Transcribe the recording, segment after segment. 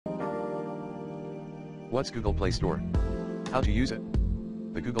What's Google Play Store? How to use it?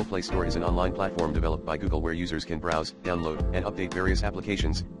 The Google Play Store is an online platform developed by Google where users can browse, download, and update various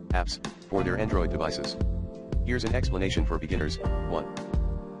applications, apps, for their Android devices. Here's an explanation for beginners. 1.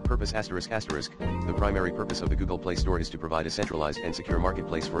 Purpose ***. The primary purpose of the Google Play Store is to provide a centralized and secure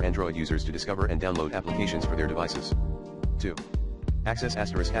marketplace for Android users to discover and download applications for their devices. 2. Access ***.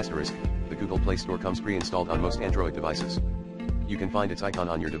 The Google Play Store comes pre-installed on most Android devices. You can find its icon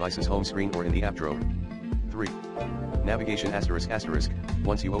on your device's home screen or in the app drawer. 3. Navigation ***.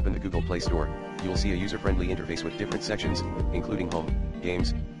 Once you open the Google Play Store, you'll see a user-friendly interface with different sections, including home,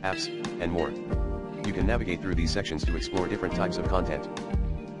 games, apps, and more. You can navigate through these sections to explore different types of content.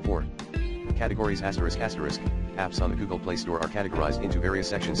 4. Categories ***. Apps on the Google Play Store are categorized into various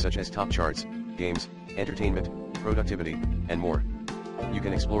sections such as top charts, games, entertainment, productivity, and more. You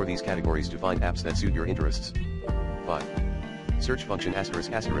can explore these categories to find apps that suit your interests. 5. Search function ***.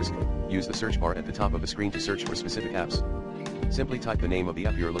 Use the search bar at the top of the screen to search for specific apps. Simply type the name of the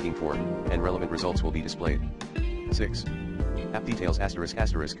app you're looking for, and relevant results will be displayed. 6. App details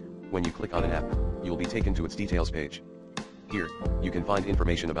 ***. When you click on an app, you'll be taken to its details page. Here, you can find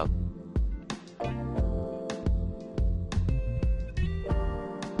information about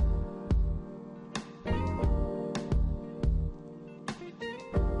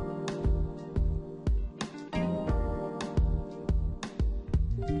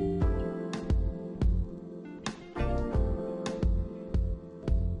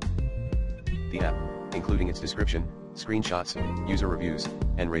the app, including its description, screenshots, user reviews,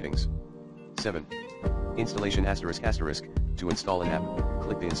 and ratings. 7. Installation ***. To install an app,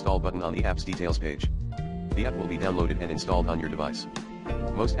 click the install button on the app's details page. The app will be downloaded and installed on your device.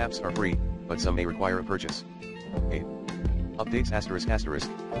 Most apps are free, but some may require a purchase. 8. Updates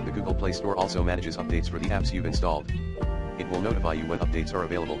 ***. The Google Play Store also manages updates for the apps you've installed. It will notify you when updates are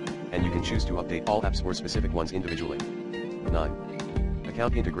available, and you can choose to update all apps or specific ones individually. 9.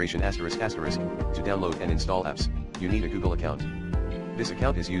 Account integration ***. To download and install apps, you need a Google account. This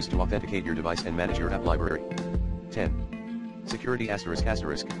account is used to authenticate your device and manage your app library. 10. Security ***.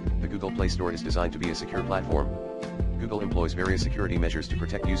 The Google Play Store is designed to be a secure platform. Google employs various security measures to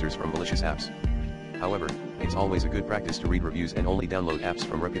protect users from malicious apps. However, it's always a good practice to read reviews and only download apps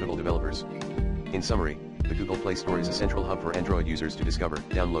from reputable developers. In summary, the Google Play Store is a central hub for Android users to discover,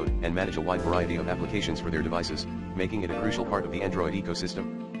 download, and manage a wide variety of applications for their devices, making it a crucial part of the Android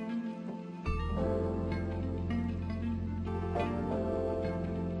ecosystem.